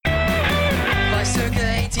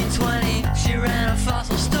1820, she ran a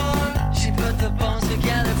fossil store. She put the bones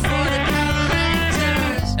together for the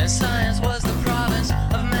collectors. And science was the province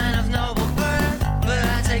of men of noble birth. But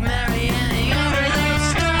I take Mary Anning over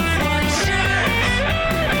those stuff white shirts.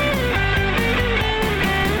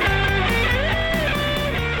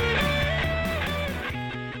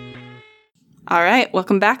 All right,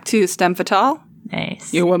 welcome back to STEM Fatale,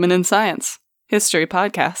 Nice. your Women in Science history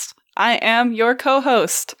podcast. I am your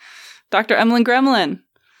co-host, Dr. Emlyn Gremlin.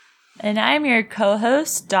 And I'm your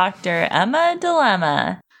co-host, Dr. Emma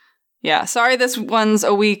Dilemma. Yeah, sorry this one's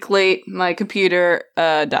a week late. My computer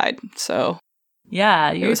died, so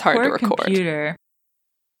Yeah, it was hard to poor record. Computer.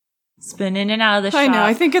 It's been in and out of the shop. I know,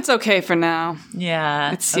 I think it's okay for now.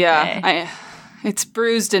 Yeah. It's okay. it's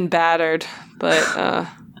bruised and battered, but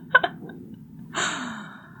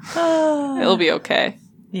it'll be okay.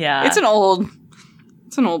 Yeah. It's an old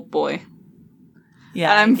boy.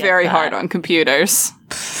 Yeah. And I'm I get very that. hard on computers.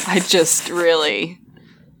 I just really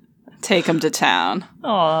take him to town.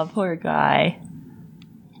 Oh, poor guy.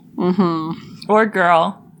 Mm-hmm. Or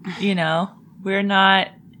girl. You know,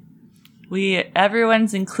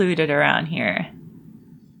 everyone's included around here.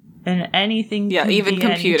 And anything Yeah, can even be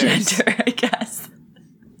any computers. gender, I guess.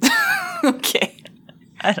 Okay.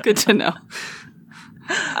 I don't Good to know.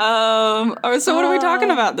 All right, so what are we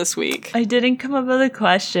talking about this week? I didn't come up with a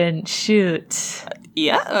question. Shoot.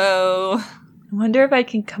 Yeah-oh. I wonder if I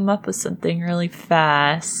can come up with something really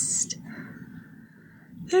fast.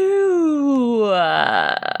 Ooh.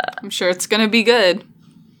 I'm sure it's gonna be good.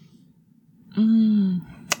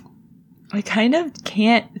 I kind of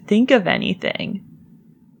can't think of anything.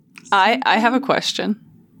 I have a question.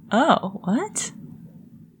 Oh, what?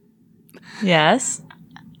 Yes.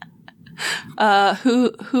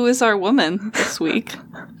 Who is our woman this week?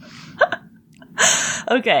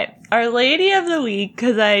 Okay, Our Lady of the Week,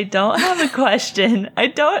 because I don't have a question.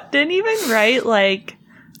 Didn't even write like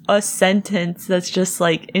a sentence that's just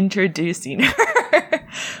like introducing her,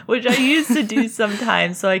 which I used to do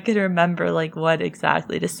sometimes so I could remember like what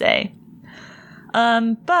exactly to say.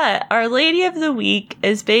 But Our Lady of the Week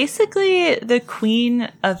is basically the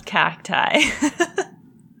queen of cacti.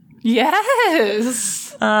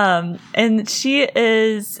 Yes. And she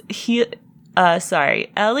is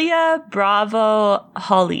Elia Bravo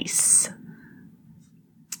Hollis,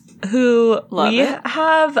 who Love we it.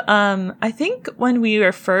 have, I think when we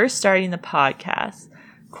were first starting the podcast,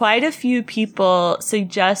 quite a few people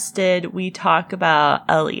suggested we talk about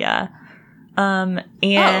Elia.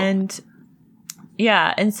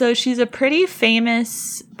 Yeah, and so she's a pretty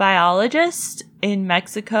famous biologist in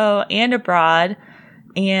Mexico and abroad.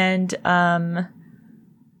 And,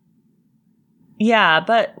 yeah,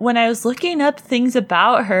 but when I was looking up things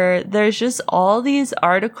about her, there's just all these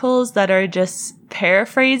articles that are just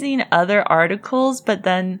paraphrasing other articles, but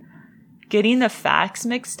then getting the facts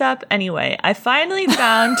mixed up. Anyway, I finally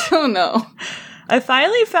found Oh no.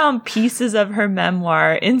 pieces of her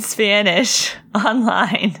memoir in Spanish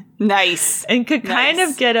online. Nice. And could kind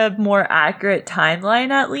of get a more accurate timeline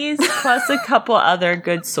at least, plus a couple other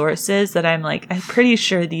good sources that I'm pretty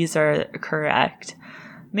sure these are correct.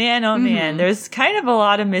 Man, oh man, there's kind of a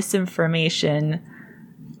lot of misinformation.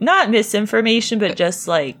 Not misinformation, but just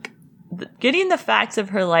getting the facts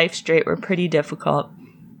of her life straight were pretty difficult.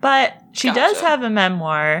 But she does have a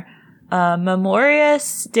memoir,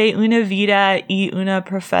 Memorias de una vida y una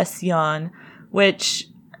profesión, which,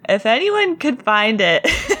 if anyone could find it,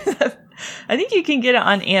 I think you can get it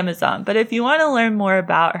on Amazon. But if you want to learn more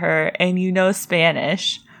about her and you know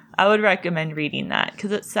Spanish, I would recommend reading that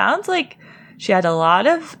because it sounds like she had a lot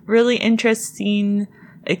of really interesting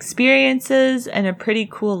experiences and a pretty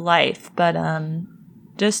cool life, but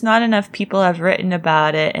just not enough people have written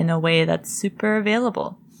about it in a way that's super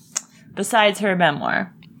available. Besides her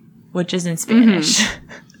memoir, which is in Spanish.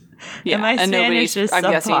 Yeah, and my and Spanish nobody's, is I'm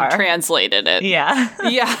guessing, subpar. translated it. Yeah.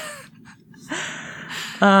 Yeah.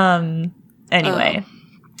 Anyway.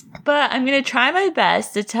 But I'm going to try my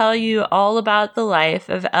best to tell you all about the life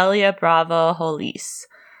of Elia Bravo Hollis,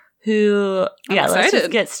 who, let's just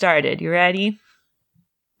excited. get started. You ready?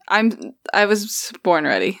 I was born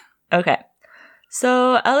ready. Okay.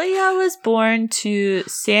 So Elia was born to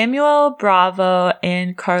Samuel Bravo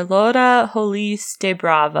and Carlota Hollis de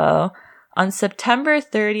Bravo on September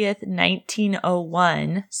 30th,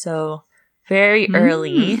 1901. So very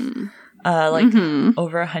early.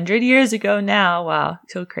 Over 100 years ago now. Wow,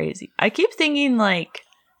 so crazy. I keep thinking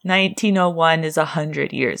 1901 is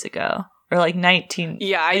 100 years ago. Or 19...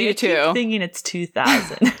 Yeah, I do too. I keep thinking it's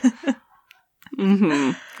 2000.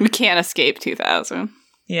 We can't escape 2000.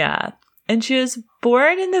 Yeah. And she was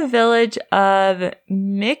Born in the village of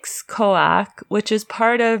Mixcoac, which is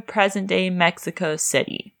part of present-day Mexico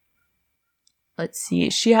City. Let's see.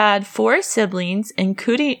 She had 4 siblings,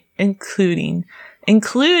 including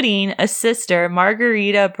a sister,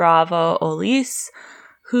 Margarita Bravo Olis,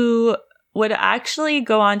 who would actually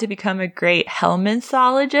go on to become a great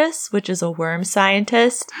helminthologist, which is a worm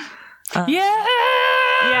scientist. Yes!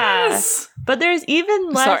 Yeah. But there's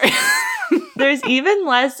even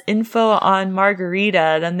less info on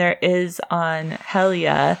Margarita than there is on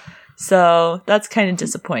Helia. So that's kind of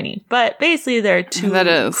disappointing. But basically they're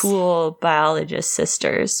 2 cool biologist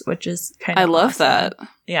sisters, which is kind of I love awesome. that.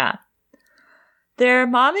 Yeah. Their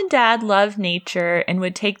mom and dad loved nature and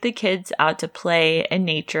would take the kids out to play in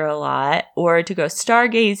nature a lot or to go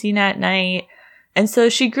stargazing at night. And so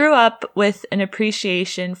she grew up with an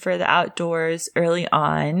appreciation for the outdoors early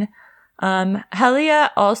on. Helia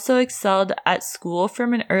also excelled at school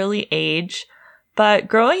from an early age, but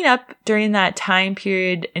growing up during that time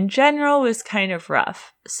period in general was kind of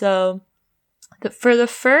rough. So for the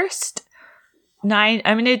first 9,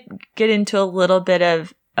 I'm going to get into a little bit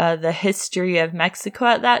of the history of Mexico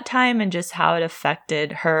at that time and just how it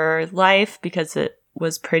affected her life, because it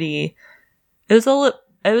was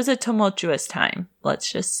a tumultuous time.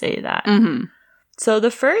 Let's just say that. Mm-hmm. So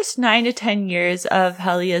the first 9 to 10 years of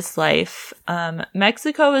Helia's life,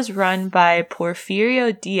 Mexico was run by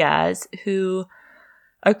Porfirio Diaz, who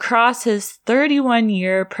across his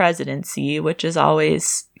 31-year presidency, which is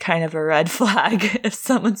always kind of a red flag if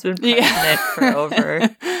someone's been president for over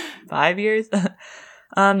 5 years,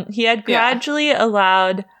 he had gradually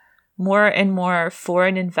allowed more and more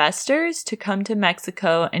foreign investors to come to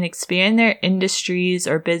Mexico and expand their industries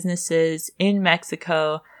or businesses in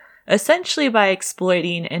Mexico, essentially by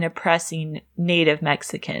exploiting and oppressing native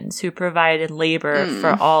Mexicans who provided labor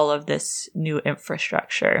for all of this new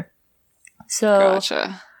infrastructure. So,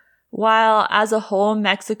 while as a whole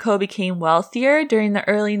Mexico became wealthier during the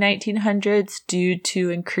early 1900s due to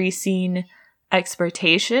increasing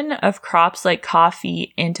exportation of crops like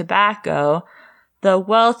coffee and tobacco, the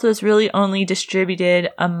wealth was really only distributed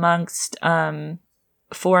amongst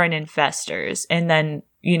foreign investors and then,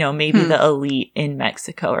 maybe the elite in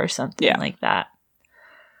Mexico or something like that.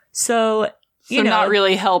 So not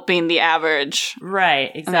really helping the average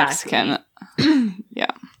Mexican.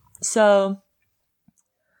 Yeah. So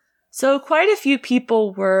quite a few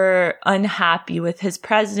people were unhappy with his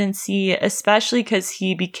presidency, especially because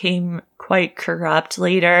he became quite corrupt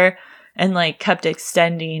later and kept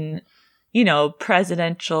extending,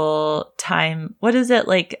 presidential time. What is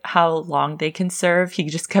it, how long they can serve? He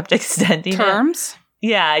just kept extending terms?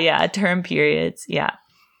 Yeah, term periods. Yeah.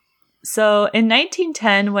 So in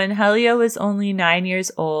 1910, when Helia was only 9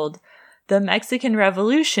 years old, the Mexican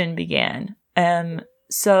Revolution began.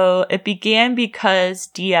 So it began because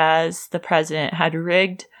Diaz, the president, had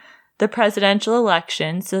rigged the presidential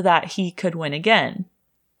election so that he could win again.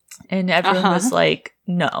 And everyone was like,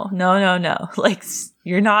 no.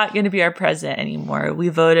 You're not going to be our president anymore. We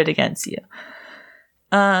voted against you.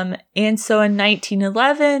 And so in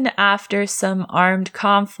 1911, after some armed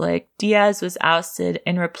conflict, Diaz was ousted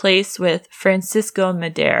and replaced with Francisco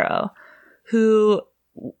Madero, who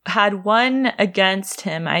had won against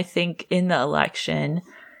him, I think, in the election.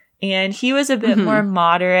 And he was a bit more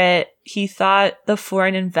moderate. He thought the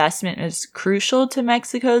foreign investment was crucial to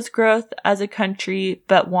Mexico's growth as a country,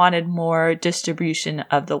 but wanted more distribution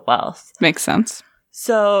of the wealth. Makes sense.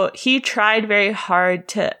 So he tried very hard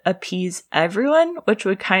to appease everyone, which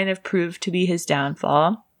would kind of prove to be his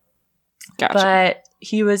downfall. Gotcha. But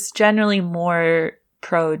he was generally more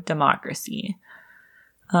pro-democracy.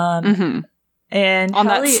 And on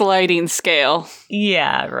that sliding scale.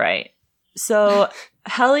 Yeah, right. So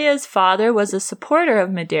Helia's father was a supporter of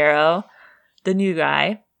Madero, the new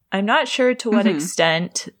guy. I'm not sure to what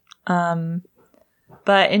extent,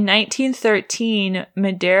 but in 1913,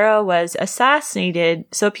 Madero was assassinated,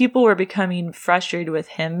 so people were becoming frustrated with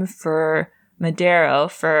him for Madero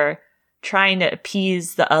for trying to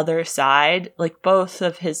appease the other side. Both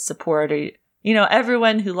of his supporters,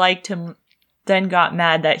 everyone who liked him then got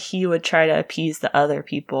mad that he would try to appease the other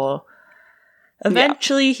people.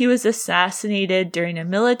 Eventually, he was assassinated during a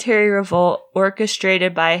military revolt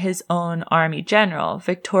orchestrated by his own army general,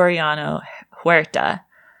 Victoriano Huerta.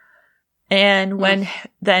 And when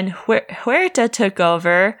then Huerta took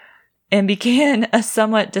over and began a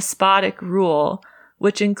somewhat despotic rule,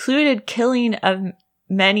 which included killing of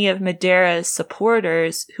many of Madero's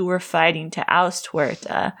supporters who were fighting to oust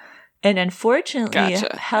Huerta. And unfortunately,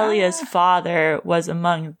 Helia's father was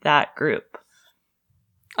among that group.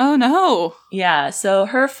 Oh, no. Yeah, so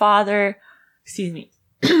her father,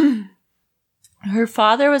 Her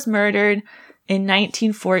father was murdered in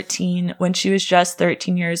 1914 when she was just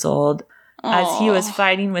 13 years old, as he was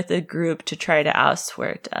fighting with a group to try to oust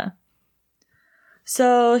Huerta.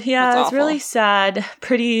 So, yeah, That's it's really awful. sad,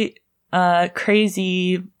 pretty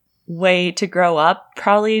crazy way to grow up,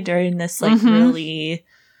 probably during this, like, really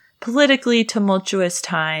politically tumultuous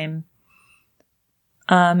time.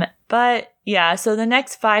 But, yeah, so the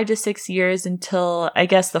next 5 to 6 years until, I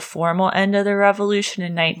guess, the formal end of the revolution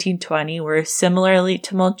in 1920 were similarly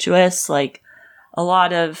tumultuous, like, a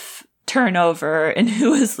lot of turnover in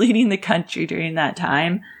who was leading the country during that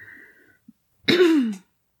time.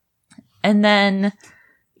 And then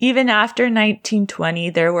even after 1920,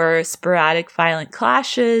 there were sporadic violent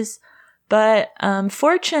clashes. But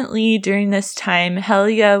fortunately, during this time,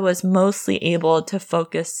 Helia was mostly able to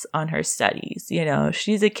focus on her studies. You know,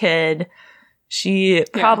 she's a kid. She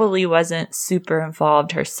probably wasn't super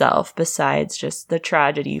involved herself besides just the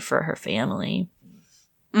tragedy for her family.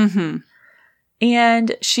 Mm-hmm.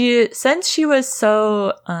 And since she was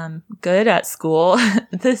so good at school,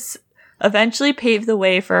 this eventually paved the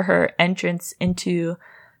way for her entrance into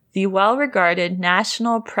the well-regarded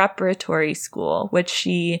National Preparatory School, which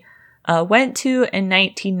she went to in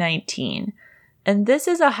 1919. And this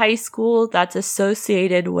is a high school that's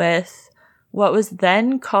associated with what was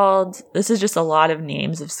then called, this is just a lot of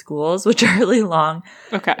names of schools, which are really long.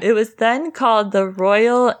 Okay. It was then called the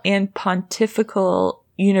Royal and Pontifical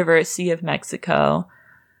University of Mexico.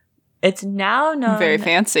 It's now known... Very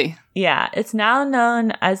fancy. Yeah, it's now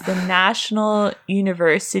known as the National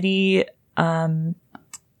University... oh,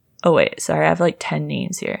 wait, sorry, I have like 10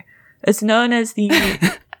 names here. It's known as the...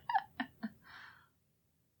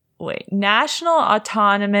 National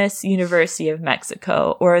Autonomous University of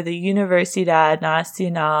Mexico, or the Universidad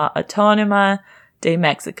Nacional Autónoma de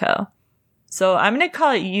Mexico. So I'm going to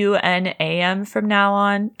call it UNAM from now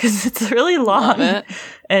on, because it's really long. Love it.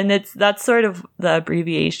 And that's sort of the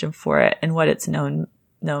abbreviation for it and what it's known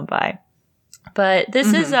by. But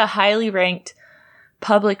this is a highly ranked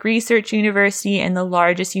public research university and the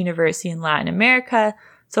largest university in Latin America.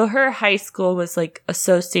 So her high school was like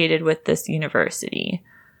associated with this university.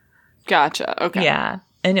 Gotcha. Okay. Yeah.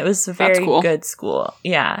 And it was a very cool. good school.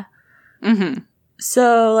 Yeah. Mm-hmm.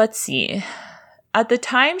 So let's see. At the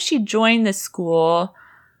time she joined the school,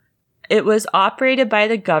 it was operated by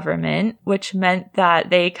the government, which meant that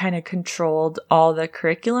they kind of controlled all the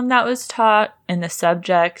curriculum that was taught and the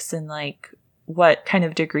subjects and like what kind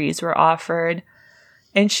of degrees were offered.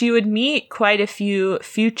 And she would meet quite a few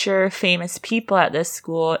future famous people at this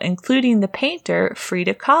school, including the painter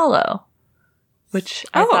Frida Kahlo, which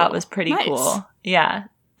I thought was pretty nice. cool. Yeah.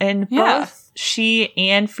 And Yeah. both she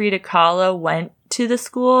and Frida Kahlo went to the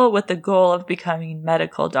school with the goal of becoming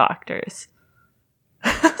medical doctors.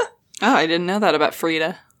 Oh, I didn't know that about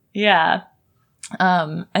Frida. Yeah.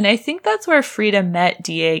 And I think that's where Frida met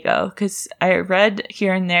Diego, because I read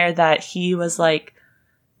here and there that he was like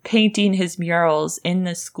painting his murals in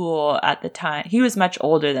the school at the time. He was much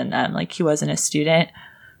older than them. Like he wasn't a student,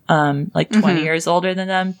 like 20 years older than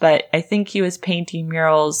them. But I think he was painting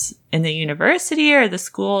murals in the university or the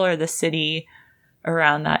school or the city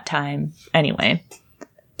around that time. Anyway,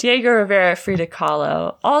 Diego Rivera, Frida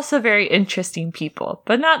Kahlo, also very interesting people,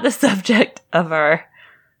 but not the subject of our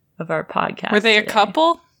podcast. Were they a today.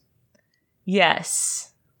 couple?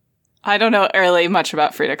 Yes. I don't know really much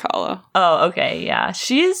about Frida Kahlo. Oh, okay, yeah.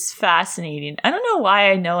 She's fascinating. I don't know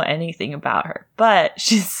why I know anything about her, but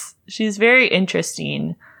she's very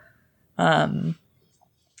interesting. And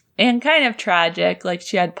kind of tragic. Like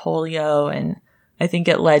she had polio, and I think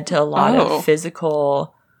it led to a lot of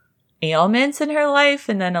physical ailments in her life,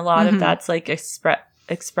 and then a lot of that's like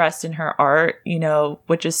expressed in her art, you know,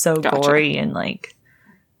 which is so gory and like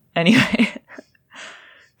anyway.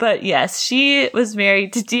 But yes, she was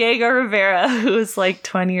married to Diego Rivera, who was like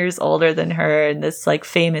 20 years older than her, and this like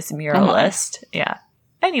famous muralist. Yeah.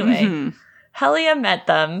 Anyway, Helia met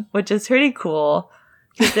them, which is pretty cool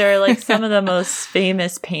because they're like some of the most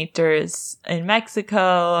famous painters in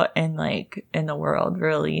Mexico and like in the world,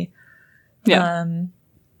 really. Yeah.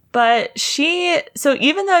 But so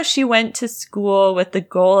even though she went to school with the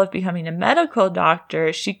goal of becoming a medical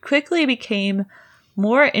doctor, she quickly became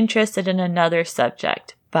more interested in another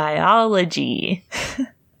subject, biology.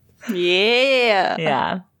 Yeah.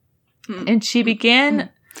 Yeah. And she began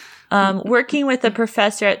working with a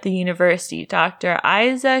professor at the university, Dr.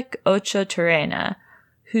 Isaac Ocho Terena,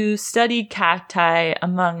 who studied cacti,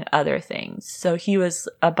 among other things. So he was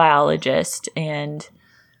a biologist, and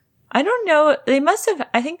I don't know,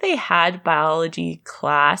 I think they had biology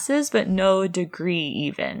classes, but no degree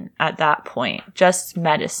even at that point, just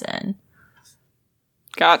medicine.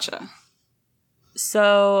 Gotcha.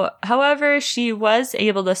 So, however, she was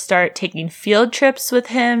able to start taking field trips with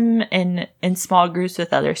him in small groups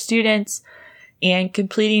with other students and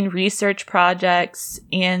completing research projects.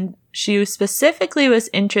 And she specifically was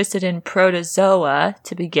interested in protozoa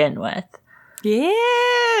to begin with.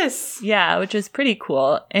 Yes! Yeah, which is pretty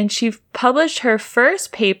cool. And she published her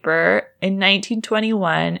first paper in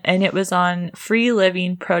 1921, and it was on free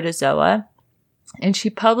living protozoa. And she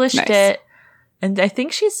published it, and I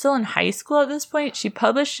think she's still in high school at this point. She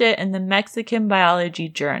published it in the Mexican Biology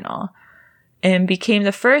Journal and became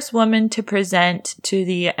the first woman to present to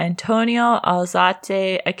the Antonio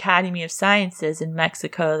Alzate Academy of Sciences in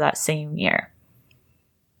Mexico that same year.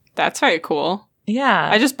 That's very cool. Yeah.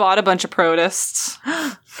 I just bought a bunch of protists.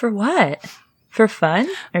 For what? For fun?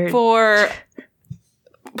 Well,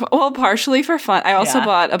 partially for fun. I also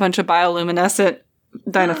bought a bunch of bioluminescent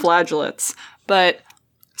dinoflagellates. But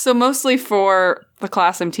so mostly for the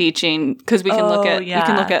class I'm teaching, because we can look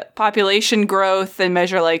at population growth and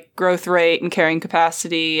measure like growth rate and carrying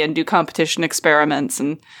capacity and do competition experiments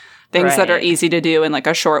and things that are easy to do in like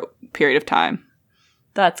a short period of time.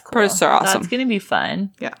 That's cool. Protists are awesome. That's going to be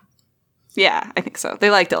fun. Yeah. Yeah, I think so. They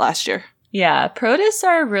liked it last year. Yeah, protists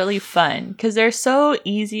are really fun because they're so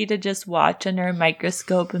easy to just watch under a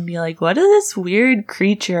microscope and be like, what is this weird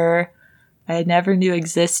creature I never knew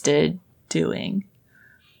existed doing?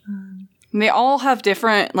 And they all have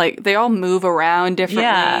different, like, they all move around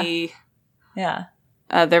differently. Yeah.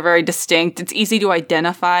 They're very distinct. It's easy to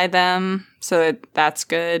identify them, so that's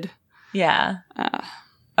good. Yeah.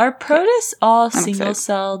 Are protists all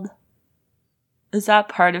single-celled? Is that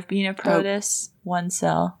part of being a protist? One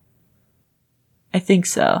cell? I think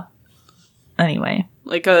so. Anyway.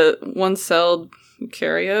 Like a one-celled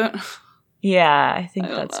eukaryote? Yeah, I think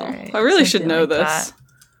that's right. I really should know this. That.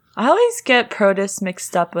 I always get protists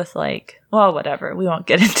mixed up with whatever. We won't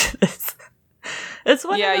get into this. It's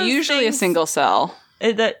one of those usually things, a single cell.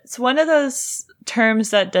 It's one of those terms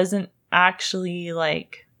that doesn't actually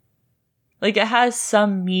like it has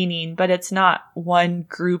some meaning, but it's not one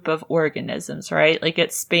group of organisms, right? Like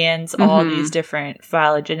it spans all these different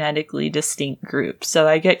phylogenetically distinct groups. So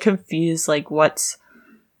I get confused, like what's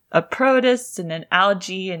a protist and an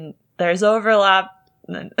algae, and there's overlap.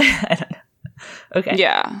 And I don't know. Okay.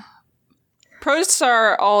 Yeah. Protists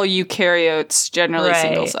are all eukaryotes, generally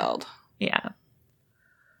single-celled. Yeah.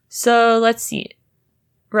 So let's see.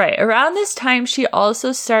 Right. Around this time, she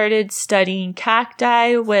also started studying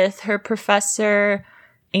cacti with her professor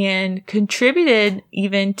and contributed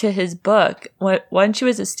even to his book. When she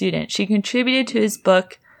was a student, she contributed to his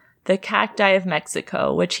book, The Cacti of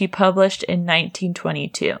Mexico, which he published in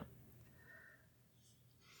 1922.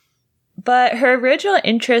 But her original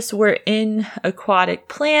interests were in aquatic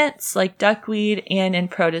plants like duckweed and in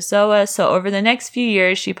protozoa. So over the next few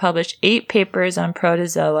years, she published 8 papers on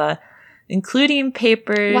protozoa, including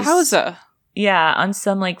papers... Wowza. Yeah, on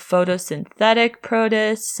some like photosynthetic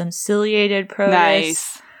protists, some ciliated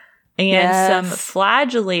protists, and some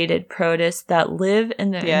flagellated protists that live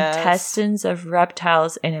in the intestines of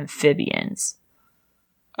reptiles and amphibians.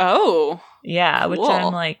 Oh. Yeah, which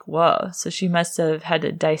I'm like, whoa. So she must have had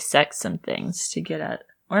to dissect some things to get at,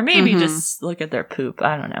 or maybe just look at their poop.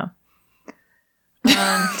 I don't know.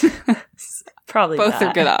 Probably both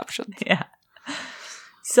are good options. Yeah.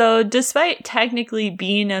 So despite technically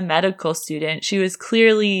being a medical student, she was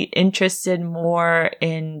clearly interested more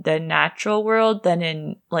in the natural world than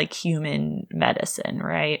in like human medicine,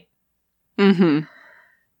 right? Mm-hmm.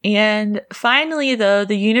 And finally, though,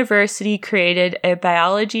 the university created a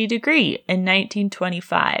biology degree in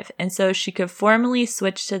 1925. And so she could formally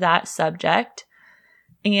switch to that subject.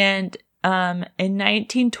 And in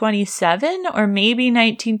 1927 or maybe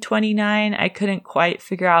 1929, I couldn't quite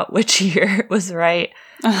figure out which year was right.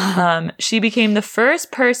 She became the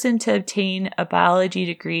first person to obtain a biology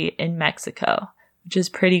degree in Mexico, which is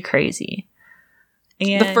pretty crazy.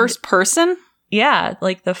 And the first person? Yeah,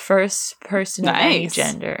 like the first person of any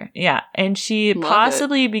gender. Yeah, and she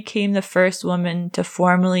possibly became the first woman to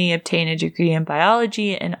formally obtain a degree in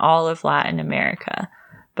biology in all of Latin America.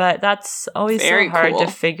 But that's always so hard to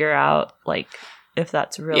figure out, like, if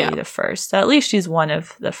that's really the first. At least she's one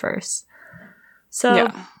of the first. So,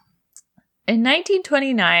 in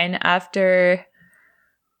 1929, after,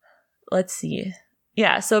 let's see.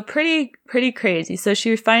 Yeah, so pretty crazy. So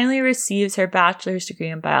she finally receives her bachelor's degree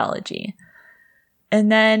in biology. And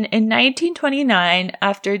then in 1929,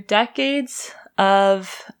 after decades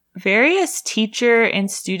of various teacher and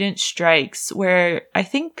student strikes where I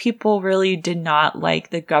think people really did not like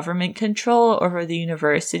the government control over the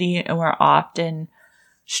university and were often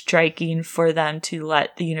striking for them to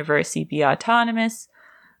let the university be autonomous.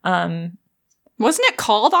 Wasn't it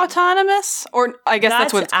called Autonomous? Or I guess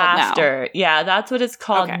that's what it's called now. Yeah, that's what it's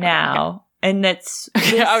called now. Okay. And it's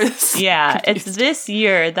it's this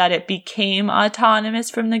year that it became autonomous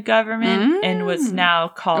from the government and was now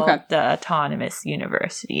called the Autonomous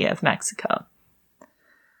University of Mexico.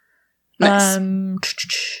 Nice.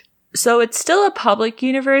 So it's still a public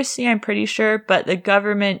university, I'm pretty sure, but the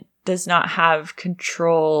government does not have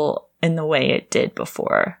control in the way it did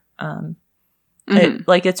before.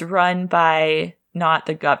 It's run by not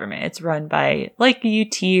the government. It's run by like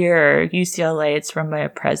UT or UCLA. It's run by a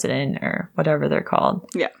president or whatever they're called.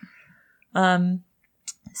 Yeah.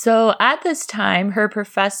 So at this time, her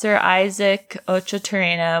professor, Isaac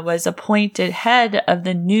Ochotorena, was appointed head of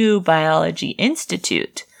the new Biology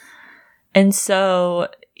Institute. And so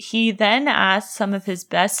he then asked some of his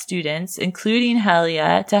best students, including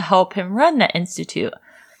Helia, to help him run the institute.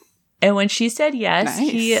 And when she said yes,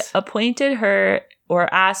 he appointed her,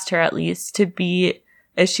 or asked her at least, to be,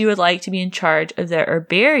 if she would like to be in charge of the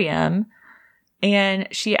herbarium. And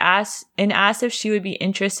she asked if she would be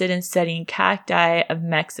interested in studying cacti of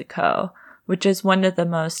Mexico, which is one of the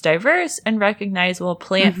most diverse and recognizable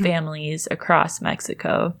plant families across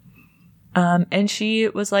Mexico. And she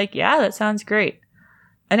was like, yeah, that sounds great.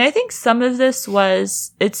 And I think some of this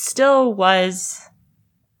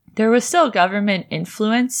there was still government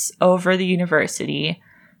influence over the university.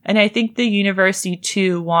 And I think the university,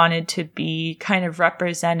 too, wanted to be kind of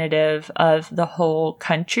representative of the whole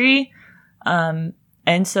country. And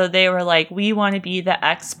so they were like, we want to be the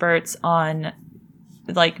experts on,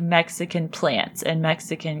 like, Mexican plants and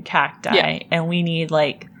Mexican cacti. Yeah. And we need,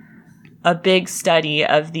 like, a big study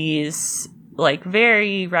of these, like,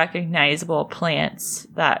 very recognizable plants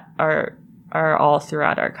that are all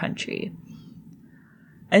throughout our country.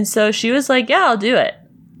 And so she was like, yeah, I'll do it.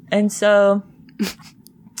 And so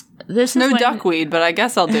this is duckweed, but I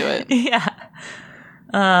guess I'll do it. Yeah.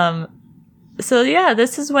 So yeah,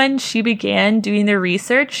 this is when she began doing the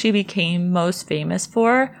research she became most famous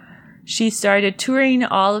for. She started touring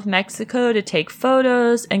all of Mexico to take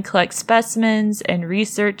photos and collect specimens and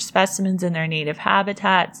research specimens in their native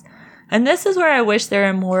habitats. And this is where I wish there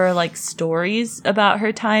were more like stories about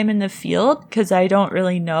her time in the field, because I don't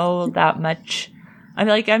really know that much.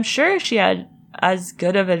 I'm sure she had as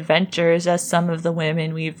good of adventures as some of the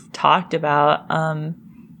women we've talked about.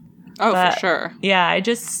 For sure. Yeah,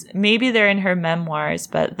 maybe they're in her memoirs,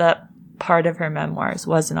 but that part of her memoirs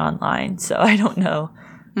wasn't online, so I don't know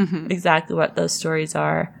exactly what those stories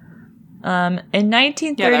are. In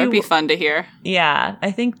 1930, yeah, that would be fun to hear. Yeah, I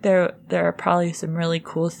think there are probably some really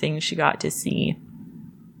cool things she got to see,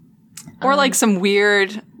 or like some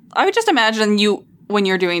weird. I would just imagine when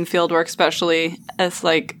you're doing field work, especially as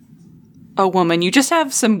like a woman, you just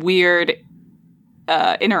have some weird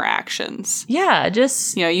interactions. Yeah,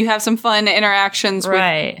 just you have some fun interactions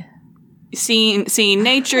with seeing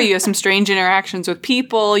nature. You have some strange interactions with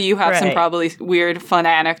people. You have some probably weird, fun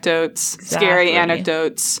anecdotes, scary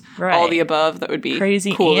anecdotes, all the above. That would be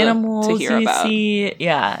crazy cool animals to hear about. See.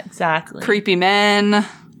 Yeah, exactly. Creepy men.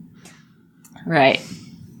 Right.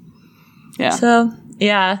 Yeah. So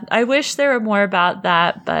yeah, I wish there were more about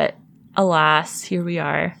that, but alas, here we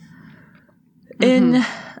are.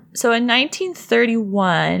 So in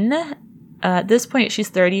 1931, at this point she's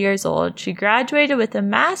 30 years old, she graduated with a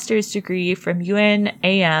master's degree from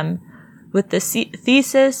UNAM with the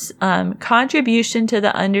thesis, Contribution to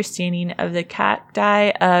the Understanding of the Cacti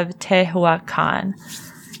of Tehuacan.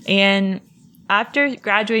 And after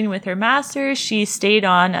graduating with her master's, she stayed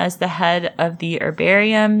on as the head of the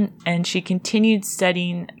herbarium, and she continued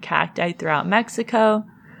studying cacti throughout Mexico.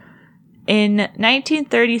 In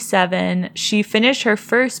 1937, she finished her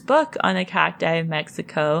first book on the cacti of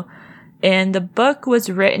Mexico, and the book was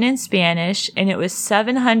written in Spanish, and it was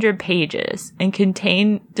 700 pages and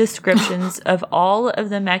contained descriptions of all of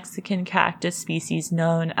the Mexican cactus species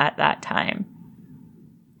known at that time.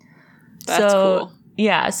 That's cool.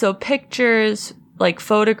 Yeah, so pictures, like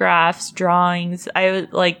photographs, drawings. I would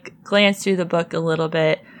glance through the book a little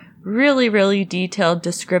bit. Really, really detailed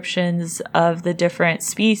descriptions of the different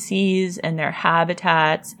species and their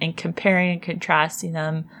habitats, and comparing and contrasting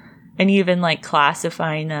them, and even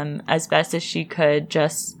classifying them as best as she could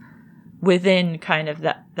just within kind of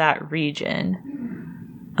that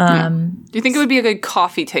region. Do you think it would be a good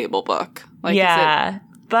coffee table book?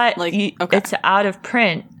 It's out of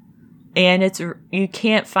print, and you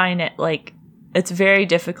can't find it. It's very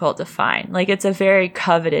difficult to find. It's a very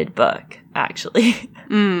coveted book, actually.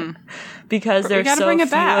 Because there's so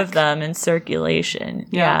few of them in circulation.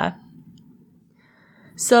 Yeah.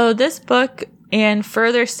 So this book and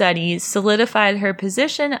further studies solidified her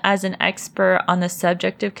position as an expert on the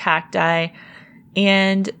subject of cacti,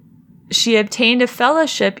 And she obtained a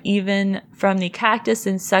fellowship even from the Cactus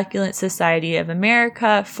and Succulent Society of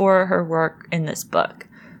America for her work in this book.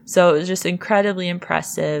 So it was just incredibly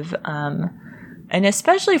impressive, and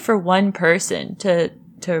especially for one person to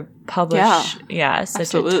publish, such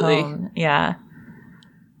absolutely. a tome,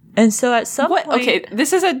 And so at some point, okay,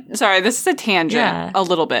 this is a tangent a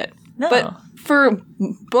little bit, no. But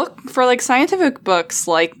for like scientific books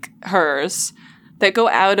like hers that go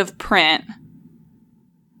out of print,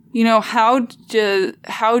 you know, how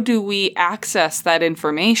do we access that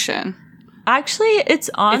information? Actually, it's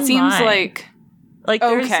online. It seems like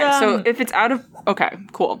there's, okay. So if it's out of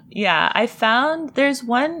cool. Yeah, I found there's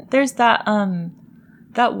that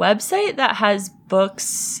that website that has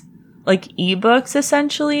books, like ebooks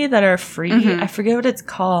essentially, that are free. I forget what it's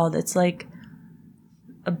called. It's like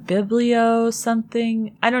a Biblio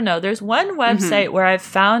something. I don't know. There's one website where I've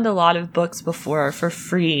found a lot of books before for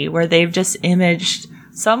free, where they've just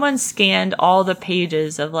someone scanned all the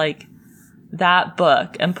pages of like that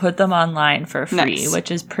book and put them online for free,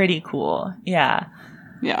 which is pretty cool. Yeah.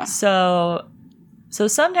 Yeah. So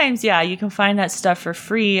sometimes, you can find that stuff for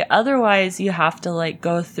free. Otherwise, you have to like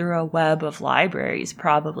go through a web of libraries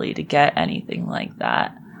probably to get anything like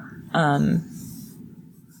that.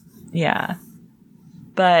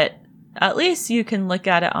 But at least you can look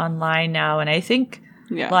at it online now. And I think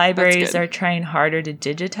libraries are trying harder to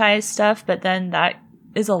digitize stuff, but then that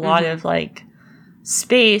is a lot of like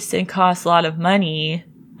space and costs a lot of money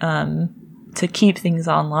to keep things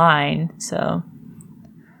online. So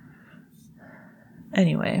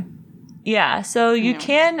anyway, so you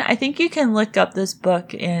can, I think you can look up this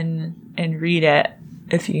book and read it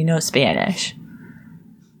if you know Spanish.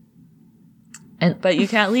 But you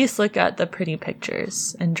can at least look at the pretty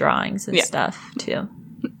pictures and drawings and stuff too.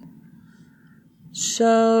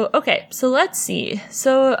 So let's see.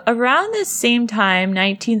 So around this same time,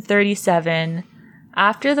 1937,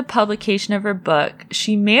 after the publication of her book,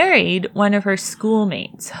 she married one of her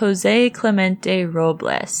schoolmates, Jose Clemente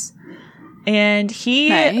Robles. And he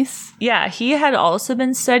had also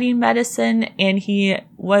been studying medicine, and he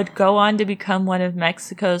would go on to become one of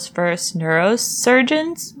Mexico's first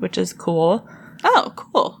neurosurgeons, which is cool. Oh,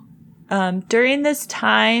 cool. During this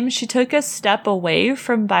time, she took a step away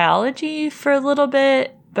from biology for a little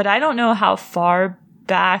bit, but I don't know how far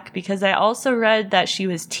back, because I also read that she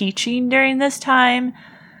was teaching during this time,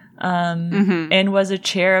 and was a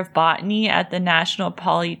chair of botany at the National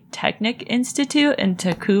Polytechnic Institute in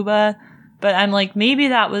Tacuba. But I'm like, maybe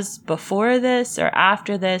that was before this or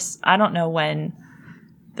after this. I don't know when.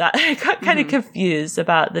 I got kind of confused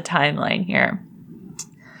about the timeline here.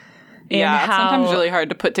 Yeah, it's sometimes really hard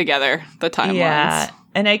to put together the timelines. Yeah,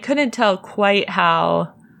 and I couldn't tell quite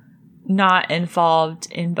how not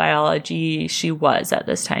involved in biology she was at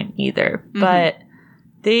this time either. But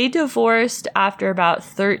they divorced after about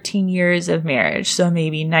 13 years of marriage, so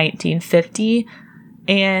maybe 1950.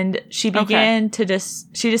 And she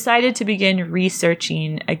she decided to begin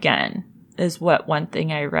researching again, is what one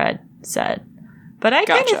thing I read said. But I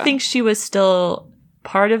kind of think she was still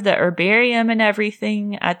part of the herbarium and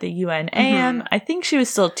everything at the UNAM. I think she was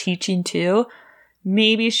still teaching too.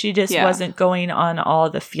 Maybe she just wasn't going on all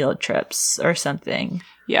the field trips or something.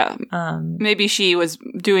 Yeah. Maybe she was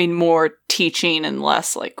doing more teaching and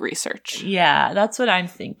less like research. Yeah, that's what I'm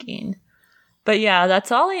thinking. But yeah,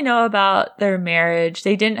 that's all I know about their marriage.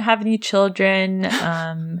 They didn't have any children.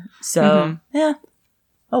 Yeah. Oh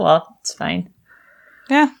well, it's fine.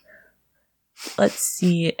 Yeah. Let's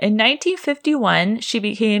see. In 1951, she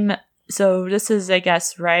became, so this is, I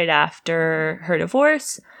guess, right after her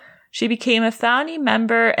divorce, she became a founding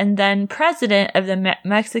member and then president of the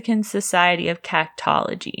Mexican Society of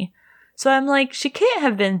Cactology. So I'm like, she can't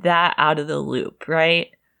have been that out of the loop,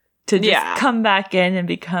 right? To just come back in and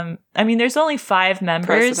become, I mean, there's only 5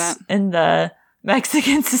 members in the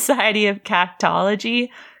Mexican Society of Cactology.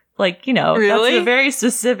 Like, you know, that's a very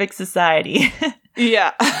specific society.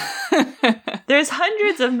 Yeah. There's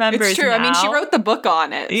hundreds of members. It's true. Now. I mean, she wrote the book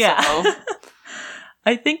on it. Yeah. So.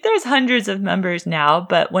 I think there's hundreds of members now,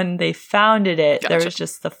 but when they founded it, there was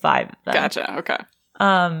just the 5 of them. Gotcha. Okay.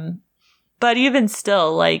 But even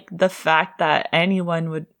still, like, the fact that anyone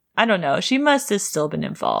would, I don't know, she must have still been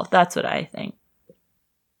involved. That's what I think.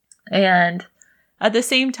 And at the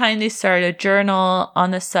same time, they started a journal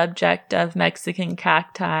on the subject of Mexican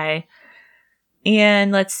cacti.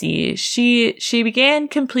 And let's see, she began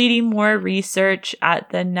completing more research at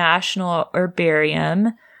the National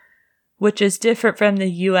Herbarium, which is different from the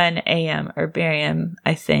UNAM Herbarium,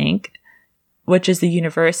 I think, which is the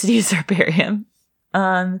university's herbarium.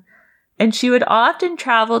 And And she would often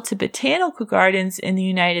travel to botanical gardens in the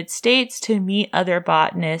United States to meet other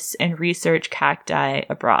botanists and research cacti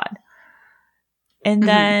abroad. And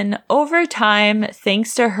then over time,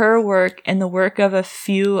 thanks to her work and the work of a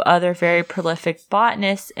few other very prolific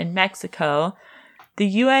botanists in Mexico, the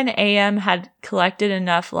UNAM had collected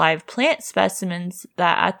enough live plant specimens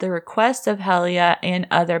that at the request of Helia and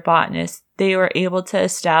other botanists, they were able to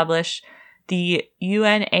establish the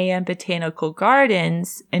UNAM Botanical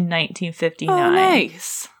Gardens in 1959. Oh,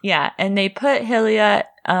 nice. Yeah, and they put Helia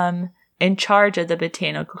in charge of the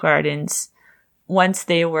Botanical Gardens once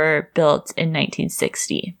they were built in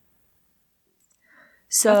 1960.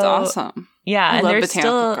 So that's awesome. Yeah, I and love they're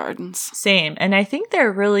botanical still gardens. Same, and I think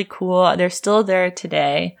they're really cool. They're still there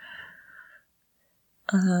today.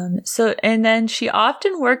 And then she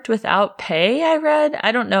often worked without pay, I read.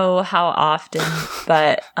 I don't know how often,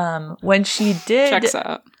 but when she did... Checks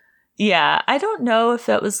out. Yeah, I don't know if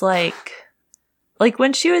it was like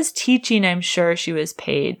when she was teaching, I'm sure she was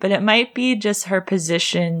paid, but it might be just her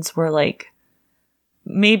positions were like,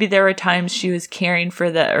 maybe there were times she was caring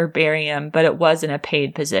for the herbarium, but it wasn't a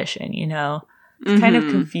paid position, you know? It's kind of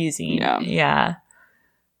confusing. Yeah.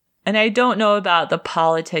 And I don't know about the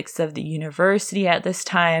politics of the university at this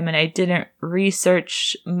time, and I didn't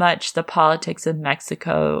research much the politics of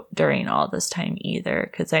Mexico during all this time either,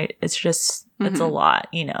 because it's a lot,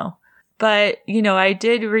 you know. But, you know, I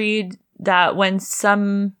did read that when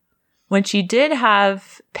she did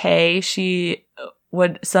have pay, she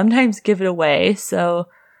would sometimes give it away. So,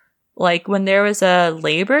 like, when there was a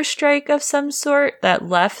labor strike of some sort that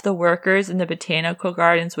left the workers in the botanical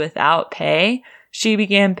gardens without pay, she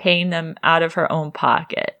began paying them out of her own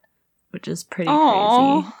pocket, which is pretty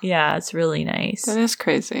crazy. Yeah, it's really nice. That is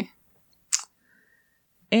crazy.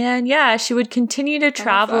 And yeah, she would continue to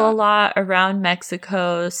travel a lot around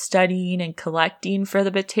Mexico, studying and collecting for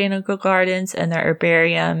the botanical gardens and the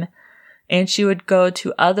herbarium. And she would go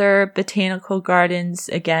to other botanical gardens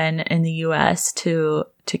again in the U.S. to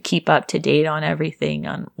keep up to date on everything,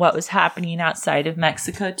 on what was happening outside of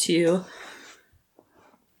Mexico too.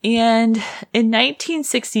 And in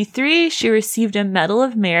 1963, she received a Medal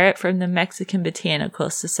of Merit from the Mexican Botanical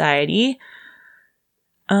Society.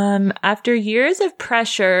 After years of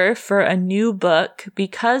pressure for a new book,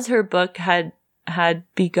 because her book had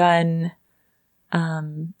gone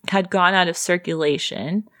out of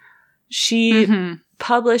circulation, she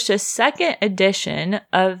published a second edition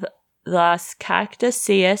of Las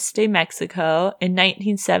Cactaceas de Mexico in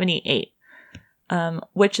 1978.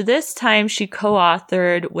 Which this time she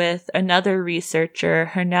co-authored with another researcher,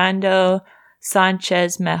 Hernando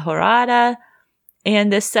Sanchez Mejorada,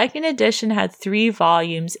 and the second edition had 3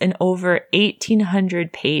 volumes and over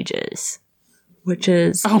 1,800 pages, which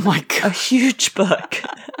is a huge book.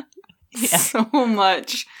 Yeah. So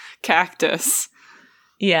much cactus.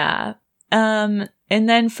 Yeah. And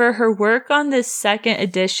then for her work on this second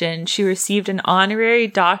edition, she received an honorary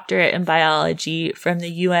doctorate in biology from the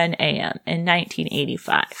UNAM in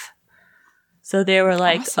 1985. So they were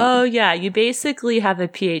like, awesome. Oh yeah, you basically have a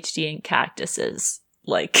PhD in cactuses.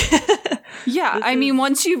 Like, yeah, I mean,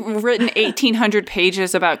 once you've written 1,800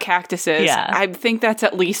 pages about cactuses, I think that's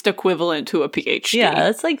at least equivalent to a PhD. Yeah,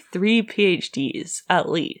 that's like 3 PhDs at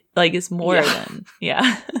least. Like, it's more than,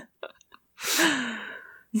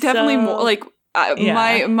 Definitely more, like,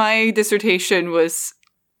 my dissertation was,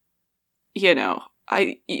 you know,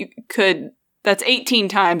 that's 18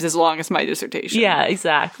 times as long as my dissertation. Yeah,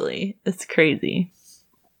 exactly. It's crazy.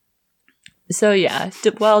 So yeah,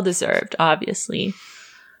 well deserved, obviously.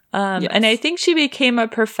 Yes. And I think she became a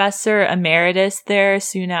professor emeritus there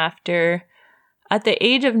soon after. At the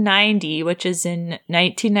age of 90, which is in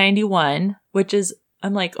 1991,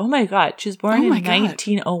 I'm like, oh my God, she was born in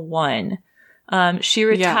 1901. She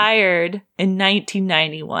retired in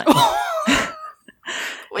 1991.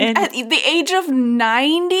 At the age of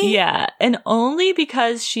 90? Yeah, and only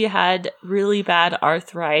because she had really bad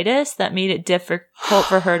arthritis that made it difficult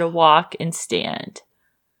for her to walk and stand.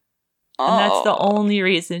 And that's the only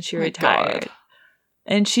reason she retired. God.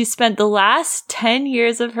 And she spent the last 10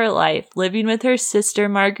 years of her life living with her sister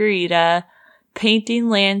Margarita, painting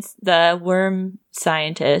the worm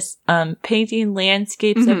scientist, painting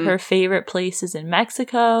landscapes of her favorite places in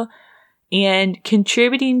Mexico, and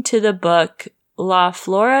contributing to the book La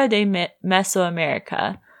Flora de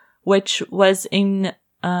Mesoamerica, which was a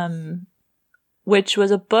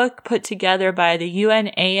book put together by the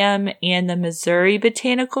UNAM and the Missouri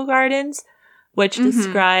Botanical Gardens, which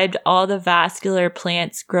described all the vascular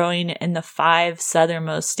plants growing in the 5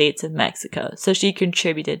 southernmost states of Mexico. So she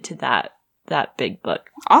contributed to that big book.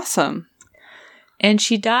 Awesome. And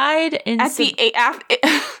she died in...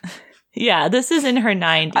 Yeah, this is in her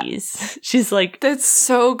 90s. She's like... That's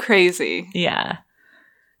so crazy. Yeah.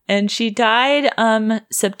 And she died in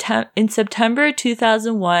September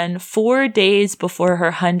 2001, 4 days before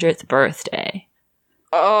her 100th birthday.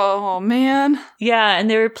 Oh, man. Yeah, and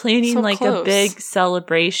they were planning So like close. a big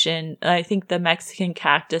celebration. I think the Mexican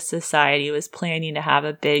Cactus Society was planning to have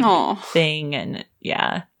a big thing, and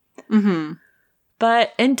yeah. Mm-hmm.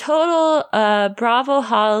 But in total, Bravo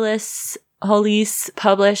Hollis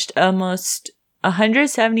published almost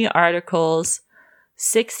 170 articles,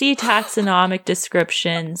 60 taxonomic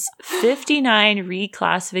descriptions, 59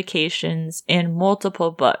 reclassifications, and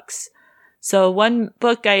multiple books. So one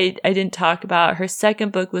book I didn't talk about, her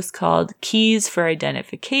second book was called Keys for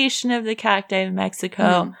Identification of the Cacti of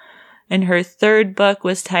Mexico. And her third book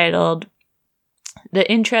was titled The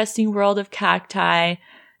Interesting World of Cacti.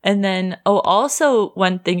 And then, also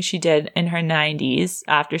one thing she did in her 90s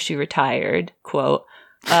after she retired, quote,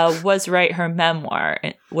 was write her memoir,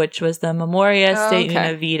 which was the Memoria de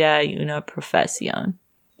una vida y una profesión.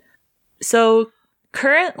 So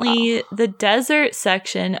currently, the desert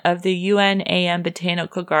section of the UNAM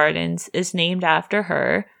Botanical Gardens is named after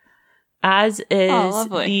her, as is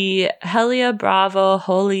the Helia Bravo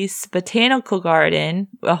Hollis Botanical Garden,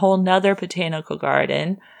 a whole nother botanical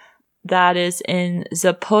garden, that is in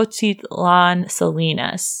Zapotitlan,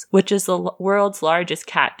 Salinas, which is the world's largest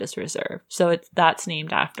cactus reserve. So that's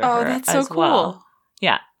named after her. Oh, that's so cool. Well.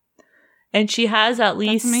 Yeah. And she has at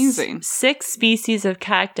least 6 species of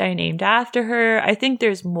cacti named after her. I think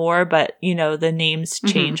there's more, but, the names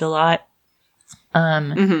change a lot.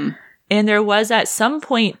 And there was at some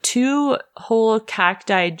point 2 whole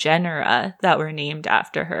cacti genera that were named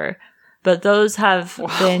after her. But those have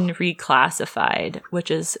been reclassified, which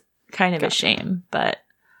is kind of a shame. But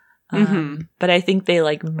I think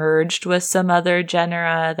they merged with some other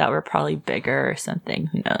genera that were probably bigger or something.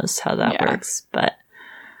 Who knows how that works. But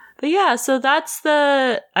yeah, so that's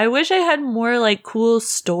I wish I had more cool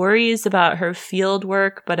stories about her field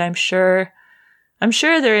work, but I'm sure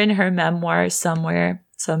they're in her memoirs somewhere.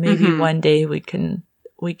 So maybe one day we can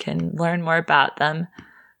learn more about them.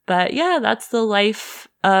 But yeah, that's the life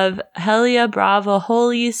of Helia Bravo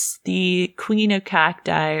Hollis, the Queen of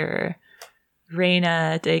Cacti, or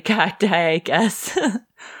Reina de Cacti, I guess.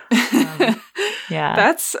 Yeah.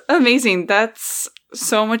 That's amazing. That's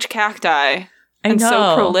so much cacti. And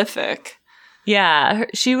so prolific. Yeah,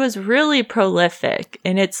 she was really prolific.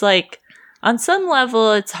 And it's on some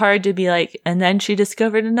level, it's hard to be and then she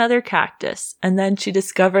discovered another cactus. And then she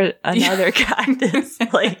discovered another cactus.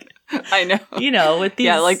 I know. With these...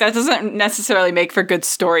 Yeah, that doesn't necessarily make for good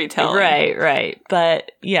storytelling. Right.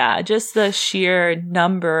 But yeah, just the sheer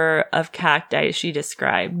number of cacti she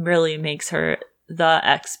described really makes her the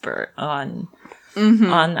expert on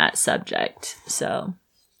that subject. So...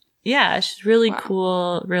 yeah, she's really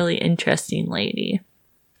cool, really interesting lady.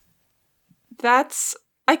 There's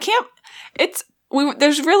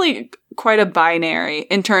really quite a binary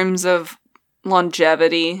in terms of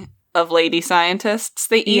longevity of lady scientists.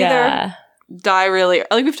 They either die really,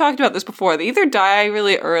 we've talked about this before, they either die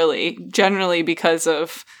really early, generally because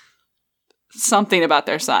of something about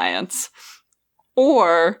their science,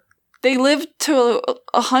 or they live to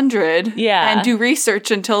 100 and do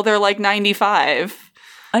research until they're 95.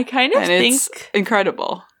 I kind of think it's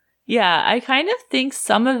incredible. Yeah, I kind of think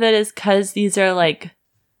some of it is because these are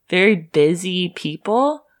very busy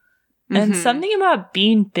people. And something about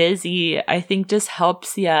being busy, I think, just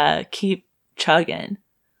helps you keep chugging.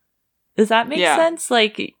 Does that make sense?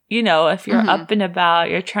 If you're up and about,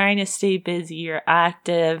 you're trying to stay busy, you're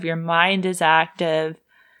active, your mind is active,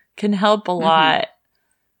 can help a lot.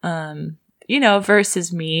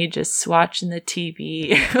 Versus me just watching the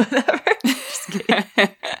TV or whatever. Just kidding.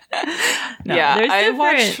 No, I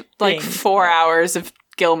watched 4 hours of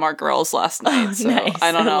Gilmore Girls last night, so nice.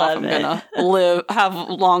 I don't know if I'm gonna have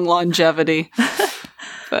long longevity.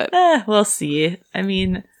 But we'll see. I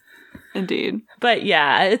mean, indeed. But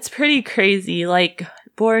yeah, it's pretty crazy.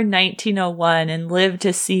 Born 1901 and lived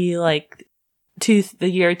to see the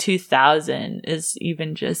year 2000 is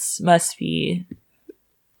even must be.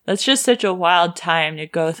 That's just such a wild time to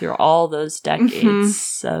go through all those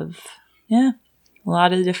decades of a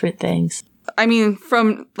lot of different things. I mean,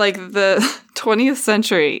 from the 20th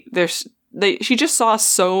century, she just saw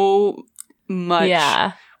so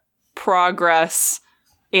much progress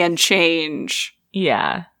and change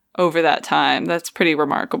over that time. That's pretty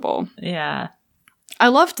remarkable. Yeah. I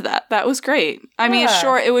loved that. That was great. I mean,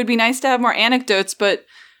 sure, it would be nice to have more anecdotes, but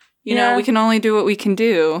you know, we can only do what we can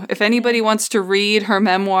do. If anybody wants to read her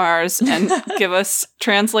memoirs and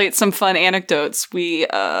translate some fun anecdotes, we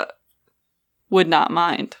would not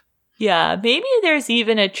mind. Yeah, maybe there's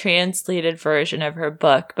even a translated version of her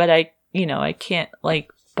book, but I can't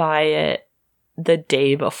like buy it the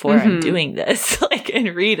day before I'm doing this, like,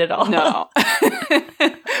 and read it all. No.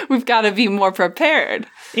 We've got to be more prepared.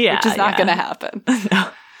 Yeah. Which is not going to happen. No.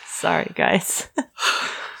 Sorry, guys.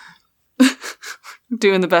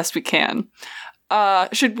 Doing the best we can.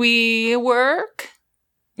 Should we work?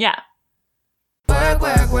 Yeah. Work,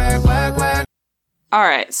 work, work, work, work. All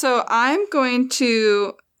right. So I'm going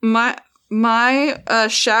to my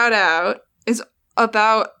shout out is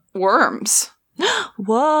about worms.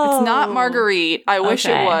 Whoa. It's not Marguerite. I wish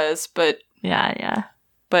it was, but yeah.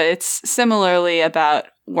 But it's similarly about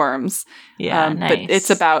worms. Yeah, nice. But it's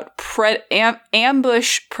about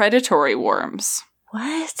ambush predatory worms.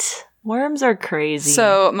 What? Worms are crazy.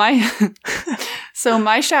 So my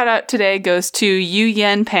shout out today goes to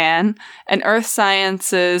Yu-Yen Pan, an earth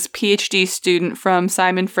sciences PhD student from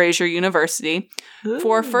Simon Fraser University,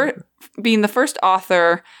 for being the first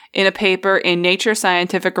author in a paper in Nature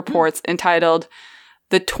Scientific Reports entitled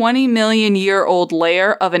 "The 20 Million Year Old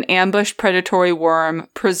Lair of an Ambush Predatory Worm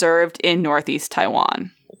Preserved in Northeast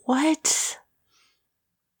Taiwan." What?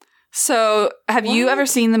 So, have you ever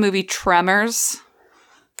seen the movie Tremors?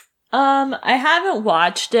 I haven't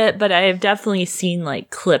watched it, but I have definitely seen like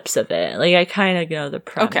clips of it. Like, I kind of know the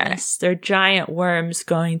premise. Okay. They're giant worms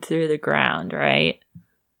going through the ground, right?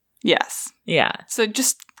 Yes. Yeah. So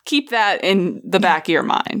just keep that in the back of your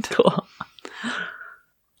mind. Cool.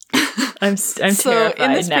 I'm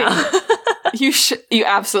terrified now. You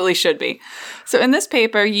absolutely should be. So in this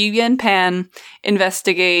paper, Yu-Yen Pan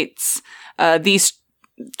investigates these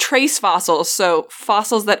trace fossils, so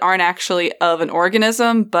fossils that aren't actually of an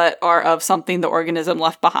organism, but are of something the organism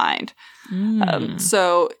left behind.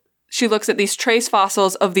 So she looks at these trace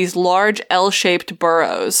fossils of these large L-shaped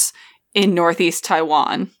burrows in northeast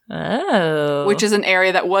Taiwan, which is an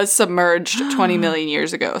area that was submerged 20 million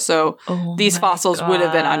years ago. So these fossils would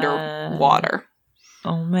have been underwater.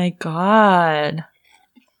 Oh my god.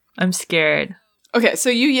 I'm scared. Okay, so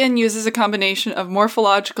Yu-Yen uses a combination of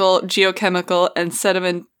morphological, geochemical, and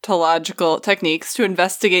sedimentological techniques to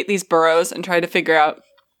investigate these burrows and try to figure out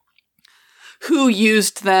who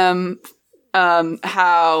used them,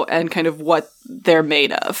 how, and kind of what they're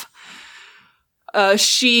made of.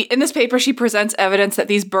 In this paper, she presents evidence that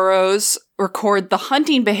these burrows record the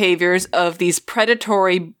hunting behaviors of these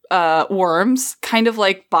predatory worms, kind of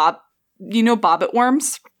like bobbit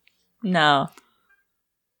worms? No.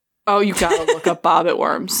 Oh, you gotta look up bobbit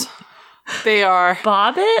worms. They are...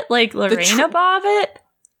 Bobbit? Like Lorena Bobbitt?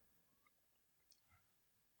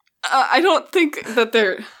 I don't think that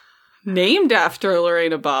they're named after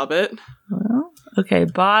Lorena Bobbitt. Well, okay,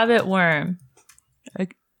 bobbit worm.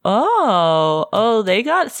 Oh, they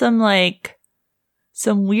got some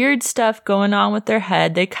weird stuff going on with their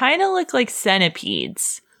head. They kind of look like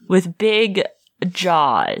centipedes with big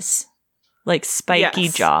jaws, like spiky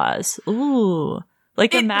jaws. Ooh.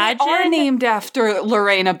 Like, imagine... They are named after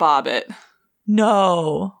Lorena Bobbitt.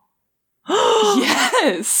 No.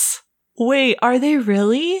 Yes. Wait, are they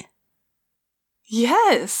really?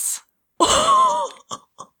 Yes.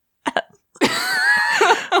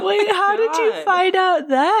 Wait, how did you find out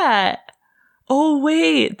that? Oh,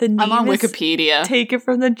 wait, the name I'm on is Wikipedia. Taken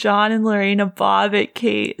from the John and Lorena Bobbitt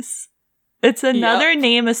case. It's another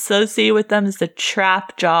name associated with them is the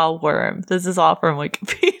trap jaw worm. This is all from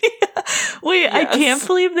Wikipedia. Wait, yes. I can't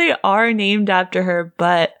believe they are named after her,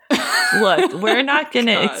 but look, we're not going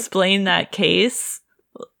to explain that case.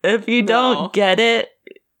 If you don't get it,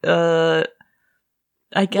 I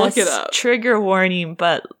guess trigger warning,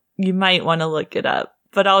 but you might want to look it up.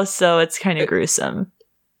 But also, it's kind of gruesome.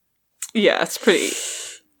 Yeah, it's pretty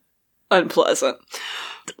unpleasant.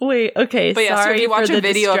 Wait, okay, but sorry so if you watch for the a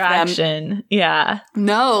video distraction. Of them, yeah.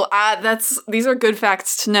 No, these are good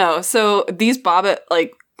facts to know. So these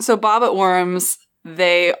bobbit worms,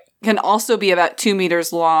 they can also be about 2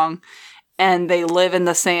 meters long, and they live in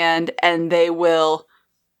the sand, and they will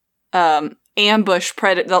ambush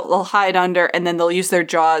predators. They'll hide under, and then they'll use their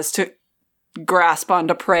jaws to grasp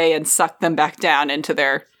onto prey and suck them back down into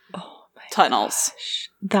their tunnels. Gosh.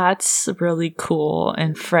 That's really cool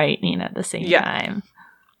and frightening at the same time.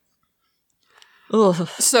 Ugh.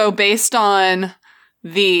 So based on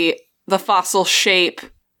the fossil shape,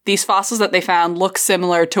 these fossils that they found look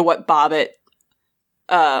similar to what bobbit,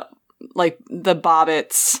 like the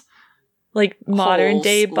bobbits, like modern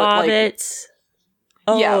day bobbits.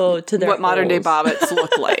 To their what modern day holes. bobbits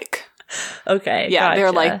look like. Okay, yeah,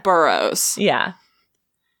 they're like burrows. Yeah,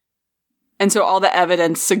 and so all the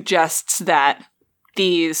evidence suggests that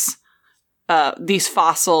these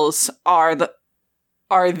fossils are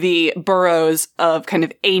are the burrows of kind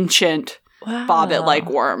of ancient bobbit-like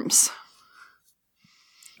worms.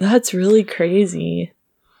 That's really crazy.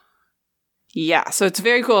 Yeah, so it's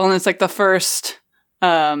very cool, and it's like the first,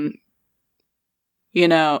 it's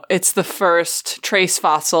the first trace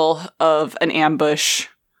fossil of an ambush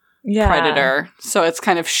predator. So it's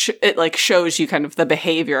kind of, it shows you kind of the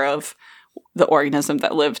behavior of the organism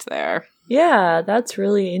that lived there. Yeah, that's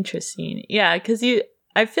really interesting. Yeah, because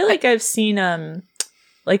I feel like I've seen,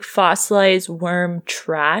 fossilized worm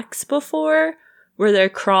tracks before, where they're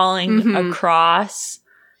crawling across.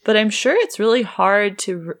 But I'm sure it's really hard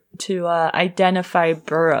to identify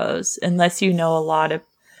burrows unless you know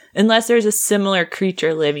unless there's a similar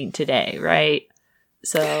creature living today, right?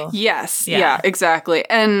 So yes, yeah, exactly.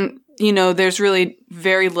 And there's really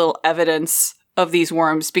very little evidence of these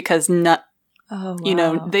worms because they don't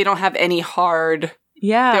have any hard, they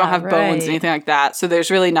don't have bones, anything like that. So there's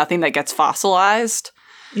really nothing that gets fossilized.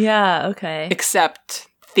 Yeah, okay. Except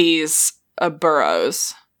these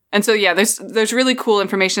burrows. And so, yeah, there's really cool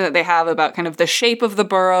information that they have about kind of the shape of the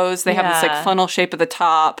burrows. They have this funnel shape at the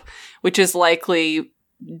top, which is likely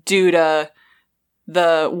due to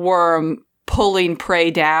the worm pulling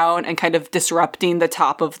prey down and kind of disrupting the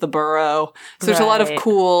top of the burrow. So there's a lot of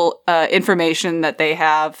cool information that they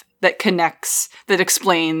have that connects, that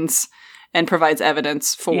explains and provides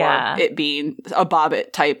evidence for it being a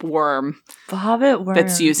bobbit-type worm. Bobbit worms.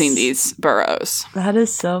 That's using these burrows. That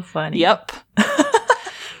is so funny. Yep.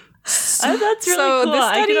 That's really cool.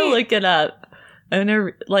 I'm going to look it up. I'm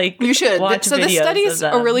going to, you should. watch so the study is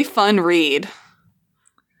a really fun read.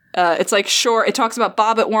 It's short. It talks about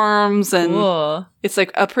bobbit worms, and it's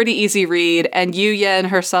a pretty easy read. And Yu Yen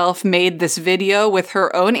herself made this video with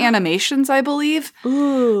her own animations, I believe,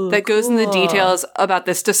 that goes into the details about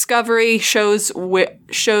this discovery, shows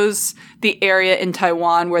the area in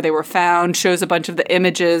Taiwan where they were found, shows a bunch of the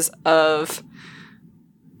images of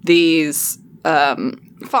these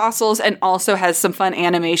fossils, and also has some fun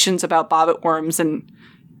animations about bobbit worms and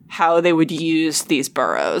how they would use these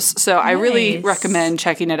burrows. So I really recommend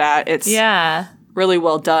checking it out. It's really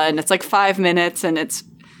well done. It's 5 minutes, and it's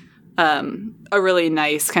a really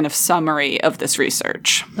nice kind of summary of this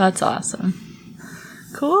research. That's awesome.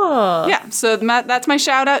 Cool. Yeah, so that's my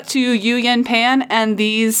shout out to Yu Yen Pan and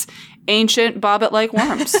these ancient bobbit-like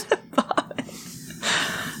worms.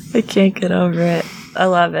 I can't get over it. I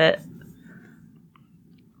love it.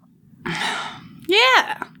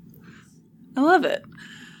 Yeah. I love it.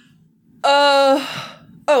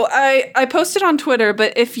 I posted on Twitter,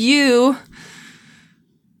 but if you,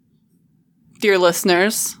 dear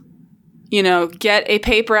listeners, get a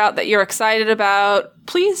paper out that you're excited about,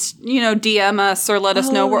 please, DM us or let us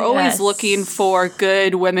know. We're always looking for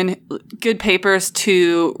good papers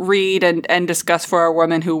to read and discuss for our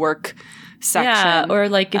Women Who Work section. Yeah, or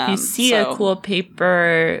if you see a cool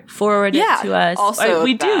paper, forward it to us. Also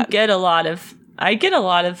I get a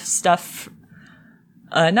lot of stuff,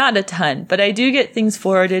 not a ton, but I do get things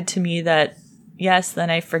forwarded to me that, then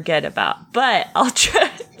I forget about. But I'll try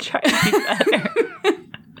to be better.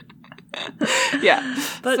 Yeah.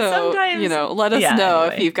 But sometimes, let us know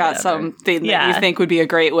if you've got something that you think would be a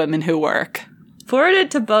great Women Who Work. Forward it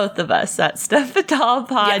to both of us at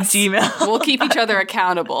StepHatalPod@gmail.com. We'll keep each other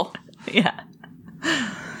accountable. Yeah.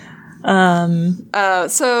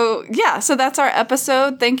 So that's our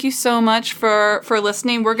episode. Thank you so much for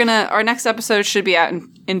listening. Our next episode should be out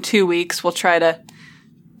in 2 weeks. We'll try to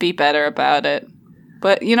be better about it.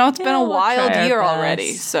 But it's been a wild year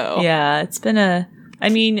already, so. Yeah, it's been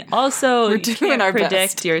also we're you doing can't our predict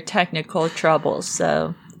best. Your technical troubles,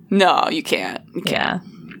 so. No, you can't. Yeah.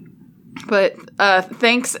 But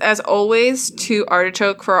thanks, as always, to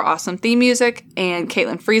Artichoke for our awesome theme music and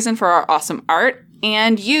Caitlin Friesen for our awesome art.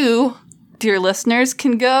 And you, dear listeners,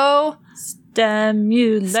 can go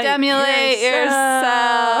stimulate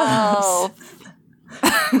yourself.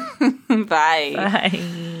 Bye.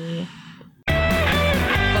 Bye.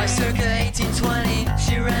 By circa 1820,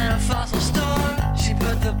 she ran a fossil store. She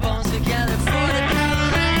put the bones together